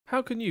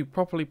How can you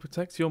properly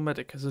protect your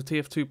medic as a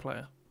TF2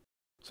 player?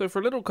 So for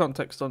a little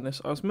context on this,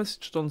 I was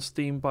messaged on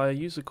Steam by a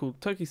user called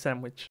Turkey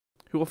Sandwich,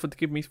 who offered to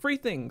give me 3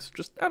 things,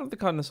 just out of the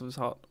kindness of his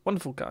heart.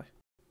 Wonderful guy.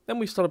 Then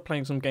we started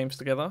playing some games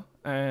together,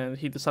 and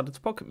he decided to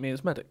pocket me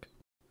as medic.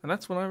 And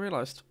that's when I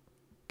realised,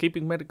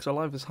 keeping medics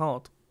alive is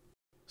hard.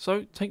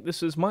 So take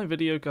this as my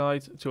video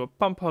guide to a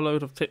bumper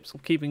load of tips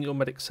of keeping your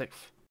medic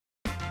safe.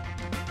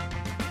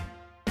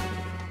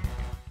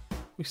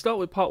 We start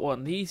with part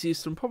 1, the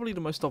easiest and probably the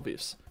most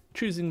obvious,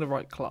 choosing the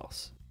right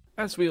class.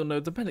 As we all know,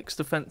 the medic's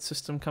defense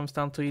system comes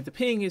down to either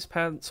peeing his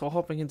pants or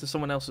hopping into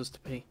someone else's to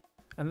pee,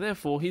 and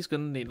therefore he's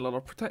going to need a lot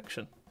of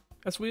protection.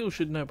 As we all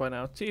should know by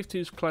now,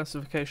 TF2's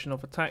classification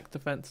of attack,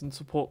 defense and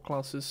support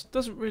classes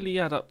doesn't really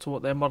add up to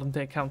what their modern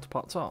day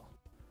counterparts are.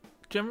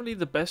 Generally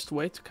the best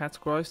way to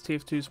categorize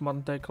TF2's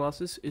modern day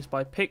classes is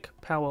by pick,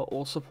 power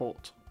or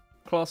support.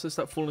 Classes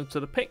that fall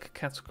into the pick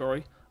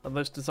category are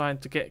those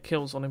designed to get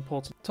kills on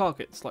important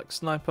targets like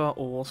sniper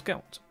or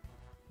scout.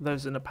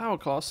 Those in a power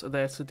class are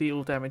there to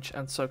deal damage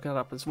and soak it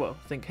up as well,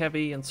 think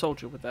heavy and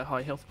soldier with their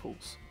high health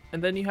pools.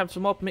 And then you have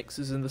some odd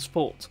mixes in the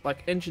support,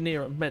 like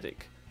engineer and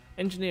medic.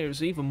 Engineer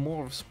is even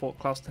more of a support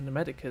class than the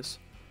medic is,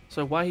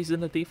 so why he's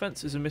in the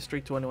defense is a mystery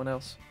to anyone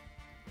else.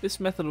 This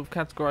method of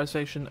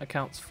categorization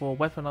accounts for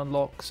weapon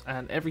unlocks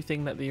and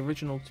everything that the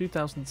original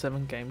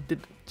 2007 game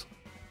didn't,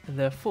 and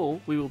therefore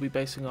we will be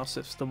basing our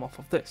system off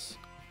of this.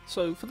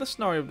 So for the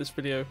scenario of this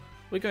video,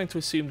 we're going to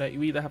assume that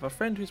you either have a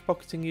friend who's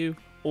pocketing you,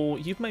 or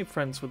you've made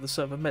friends with the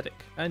server medic,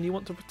 and you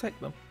want to protect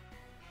them.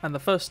 And the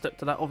first step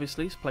to that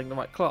obviously is playing the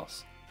right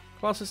class.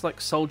 Classes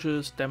like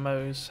soldiers,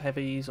 demos,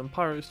 heavies and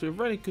pyros do a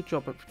really good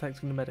job at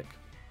protecting the medic.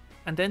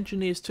 And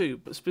engineers too,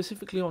 but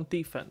specifically on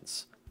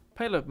defense.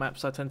 Payload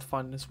maps I tend to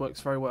find this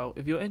works very well.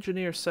 If your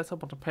engineer is set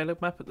up on a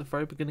payload map at the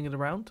very beginning of the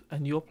round,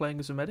 and you're playing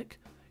as a medic,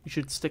 you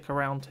should stick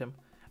around him,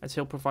 as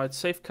he'll provide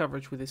safe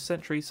coverage with his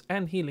sentries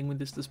and healing with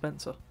his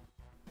dispenser.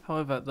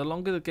 However, the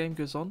longer the game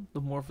goes on, the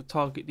more of a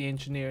target the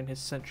engineer and his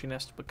sentry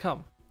nest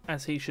become,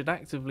 as he should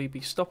actively be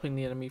stopping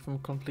the enemy from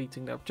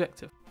completing their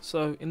objective.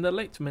 So in the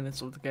late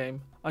minutes of the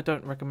game, I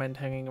don't recommend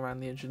hanging around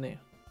the engineer.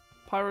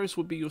 Pyros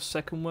would be your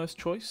second worst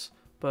choice,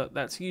 but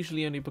that's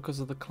usually only because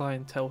of the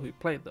clientele who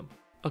played them.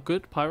 A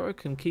good pyro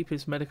can keep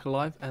his medic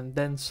alive and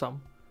then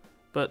some,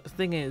 but the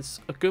thing is,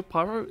 a good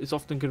pyro is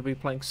often going to be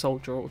playing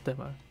soldier or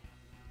demo.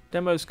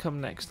 Demos come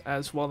next,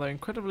 as while their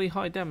incredibly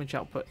high damage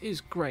output is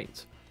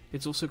great,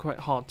 it's also quite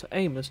hard to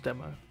aim as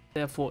demo.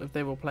 Therefore, if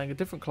they were playing a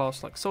different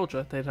class like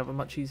soldier, they'd have a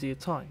much easier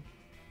time.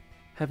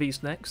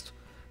 Heavy's next.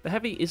 The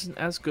heavy isn't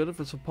as good of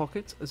a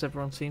pocket as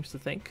everyone seems to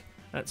think,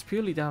 and it's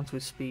purely down to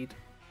his speed.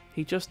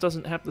 He just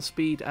doesn't have the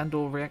speed and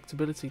or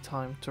reactability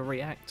time to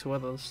react to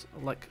others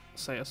like,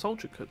 say, a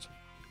soldier could.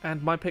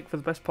 And my pick for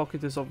the best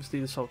pocket is obviously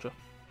the soldier.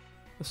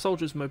 The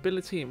soldier's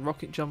mobility and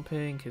rocket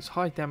jumping, his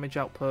high damage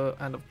output,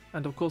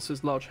 and of course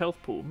his large health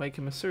pool make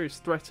him a serious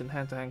threat in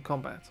hand-to-hand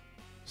combat.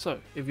 So,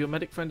 if your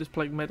medic friend is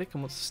playing medic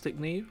and wants to stick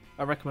near you,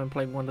 I recommend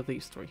playing one of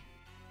these 3.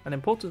 An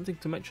important thing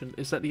to mention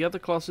is that the other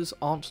classes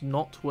aren't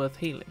not worth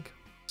healing.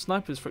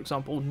 Snipers, for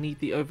example, need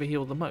the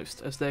overheal the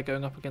most, as they're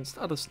going up against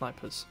other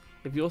snipers.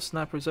 If your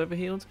sniper is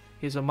overhealed,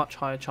 he has a much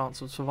higher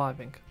chance of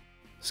surviving.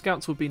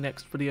 Scouts would be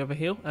next for the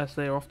overheal, as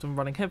they are often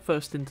running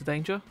headfirst into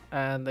danger,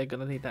 and they're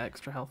going to need that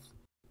extra health.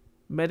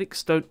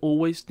 Medics don't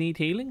always need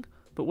healing,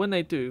 but when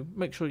they do,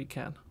 make sure you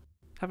can.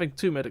 Having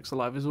 2 medics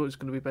alive is always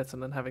going to be better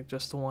than having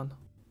just the one.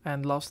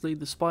 And lastly,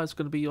 the spy is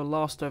going to be your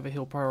last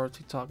overheal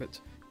priority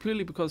target,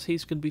 purely because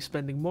he's going to be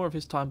spending more of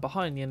his time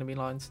behind the enemy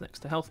lines next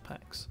to health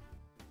packs.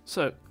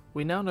 So,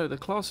 we now know the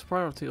class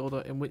priority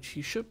order in which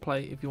you should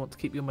play if you want to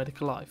keep your medic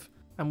alive,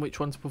 and which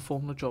ones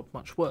perform the job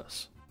much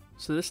worse.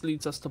 So this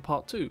leads us to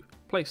part 2,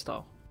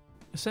 playstyle.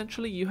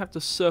 Essentially, you have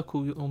to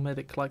circle your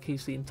medic like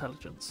he's the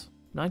intelligence.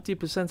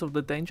 90% of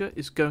the danger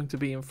is going to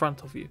be in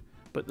front of you,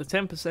 but the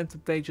 10%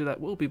 of danger that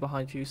will be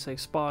behind you, say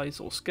spies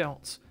or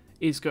scouts,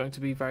 is going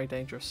to be very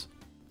dangerous.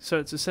 So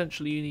it's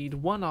essentially you need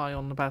one eye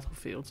on the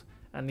battlefield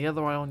and the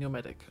other eye on your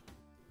medic.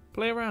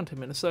 Play around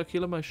him in a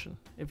circular motion.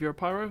 If you're a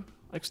pyro,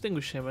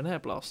 extinguish him and air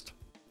blast.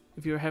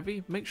 If you're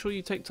heavy, make sure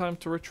you take time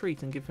to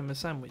retreat and give him a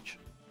sandwich.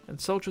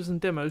 And soldiers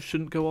and demos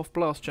shouldn't go off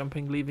blast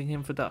jumping, leaving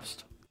him for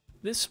dust.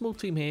 This small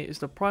team here is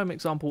the prime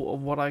example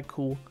of what I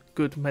call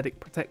good medic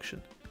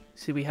protection.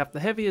 See, we have the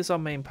heavy as our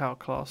main power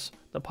class,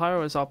 the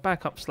pyro as our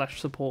backup /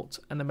 support,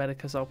 and the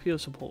medic as our pure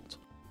support.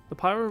 The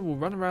pyro will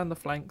run around the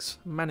flanks,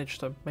 manage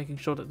them, making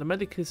sure that the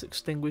medic is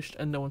extinguished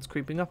and no one's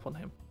creeping up on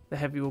him. The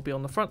heavy will be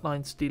on the front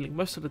lines, dealing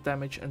most of the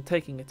damage and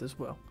taking it as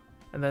well.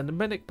 And then the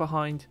medic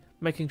behind,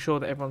 making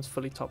sure that everyone's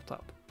fully topped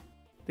up.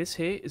 This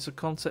here is a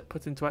concept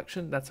put into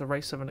action that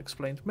Erase7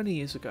 explained many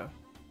years ago.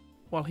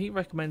 While he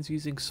recommends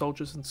using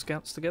soldiers and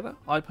scouts together,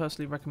 I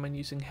personally recommend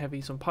using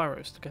heavies and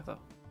pyros together,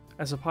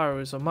 as a pyro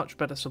is a much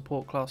better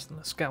support class than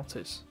a scout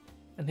is,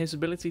 and his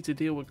ability to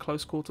deal with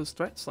close quarters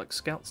threats like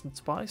scouts and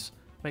spies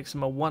makes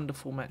him a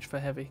wonderful match for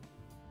heavy.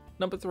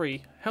 Number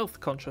 3, health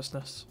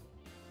consciousness.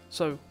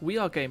 So, we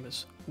are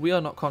gamers, we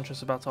are not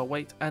conscious about our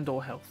weight and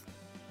or health,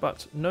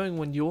 but knowing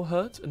when you're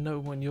hurt and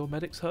knowing when your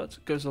medic's hurt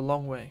goes a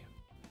long way.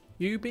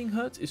 You being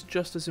hurt is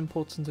just as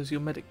important as your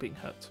medic being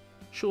hurt.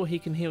 Sure, he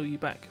can heal you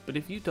back, but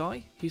if you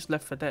die, he's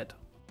left for dead.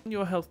 When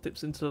your health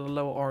dips into the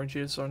lower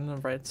oranges or in the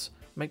reds,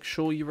 make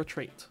sure you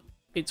retreat.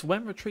 It's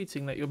when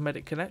retreating that your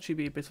medic can actually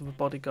be a bit of a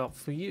bodyguard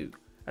for you,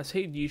 as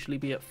he'd usually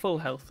be at full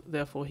health,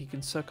 therefore he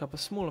can soak up a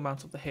small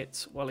amount of the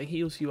hits while he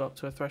heals you up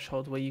to a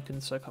threshold where you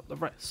can soak up the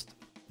rest.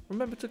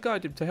 Remember to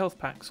guide him to health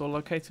packs or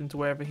locate him to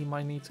wherever he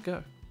might need to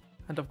go.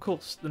 And of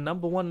course, the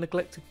number one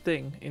neglected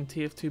thing in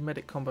TF2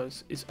 medic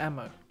combos is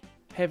ammo.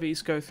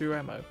 Heavies go through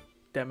ammo,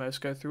 demos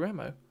go through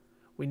ammo.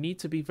 We need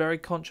to be very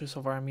conscious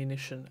of our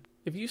ammunition.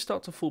 If you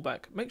start to fall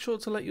back, make sure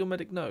to let your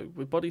medic know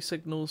with body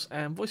signals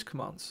and voice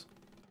commands.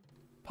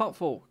 Part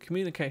 4.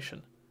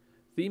 Communication.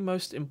 The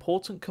most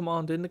important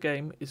command in the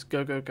game is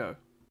go go go.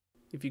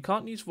 If you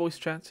can't use voice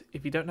chat,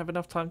 if you don't have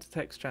enough time to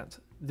text chat,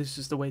 this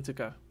is the way to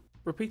go.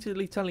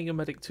 Repeatedly telling your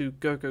medic to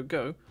go go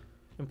go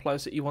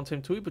implies that you want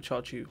him to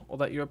ÜberCharge you or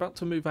that you're about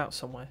to move out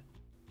somewhere.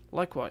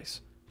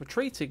 Likewise,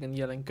 retreating and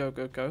yelling go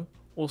go go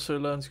also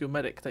learns your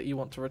medic that you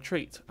want to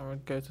retreat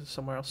and go to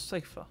somewhere else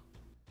safer.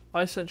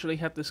 I essentially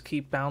have this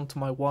key bound to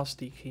my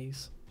WASD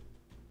keys.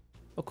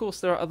 Of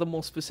course there are other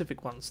more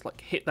specific ones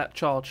like hit that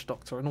charge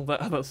doctor and all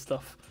that other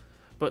stuff,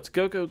 but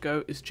go go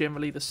go is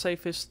generally the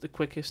safest, the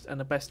quickest and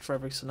the best for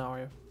every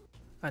scenario.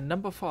 And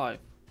number 5,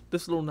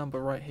 this little number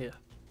right here.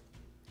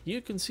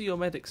 You can see your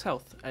medic's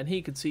health and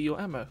he can see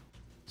your ammo,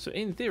 so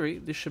in theory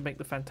this should make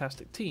the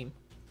fantastic team.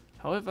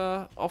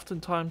 However,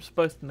 oftentimes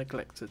both are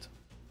neglected.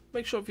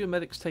 Make sure if your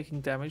medic's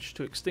taking damage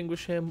to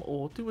extinguish him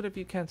or do whatever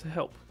you can to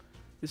help.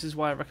 This is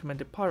why I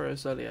recommended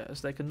pyros earlier,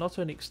 as they can not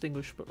only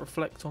extinguish but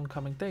reflect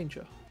oncoming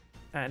danger.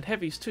 And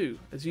heavies too,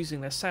 as using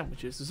their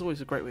sandwiches is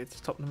always a great way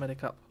to top the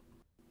medic up.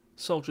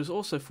 Soldiers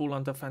also fall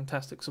under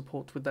fantastic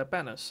support with their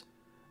banners.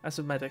 As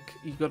a medic,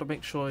 you've got to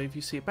make sure if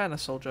you see a banner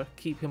soldier,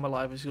 keep him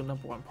alive as your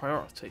number one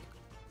priority,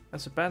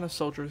 as a banner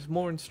soldier is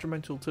more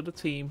instrumental to the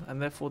team and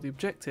therefore the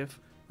objective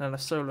than a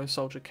solo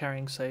soldier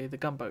carrying, say, the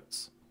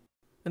gunboats.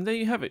 And there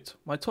you have it,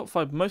 my top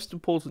 5 most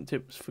important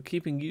tips for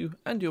keeping you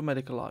and your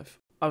medic alive.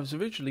 I was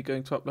originally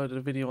going to upload a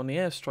video on the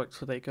airstrike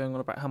today going on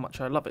about how much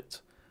I love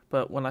it,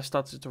 but when I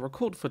started to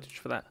record footage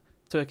for that,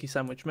 Turkey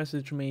Sandwich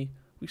messaged me,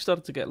 we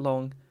started to get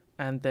long,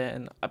 and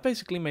then I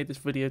basically made this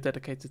video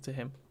dedicated to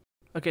him.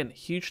 Again,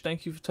 huge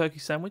thank you for Turkey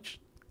Sandwich,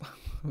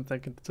 I'm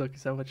thanking the Turkey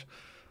Sandwich,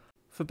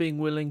 for being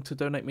willing to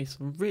donate me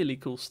some really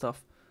cool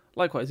stuff.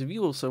 Likewise, if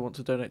you also want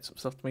to donate some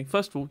stuff to me,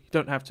 first of all, you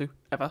don't have to,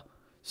 ever.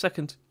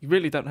 Second, you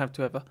really don't have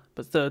to ever.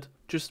 But third,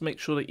 just make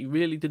sure that you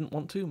really didn't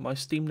want to. My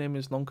Steam name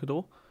is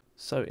Lon'qudor.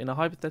 So in a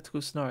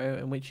hypothetical scenario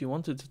in which you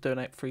wanted to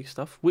donate free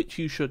stuff, which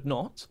you should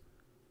not,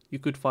 you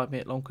could find me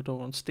at Lon'qudor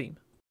on Steam.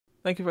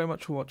 Thank you very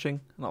much for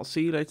watching, and I'll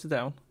see you later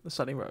down the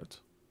sunny road.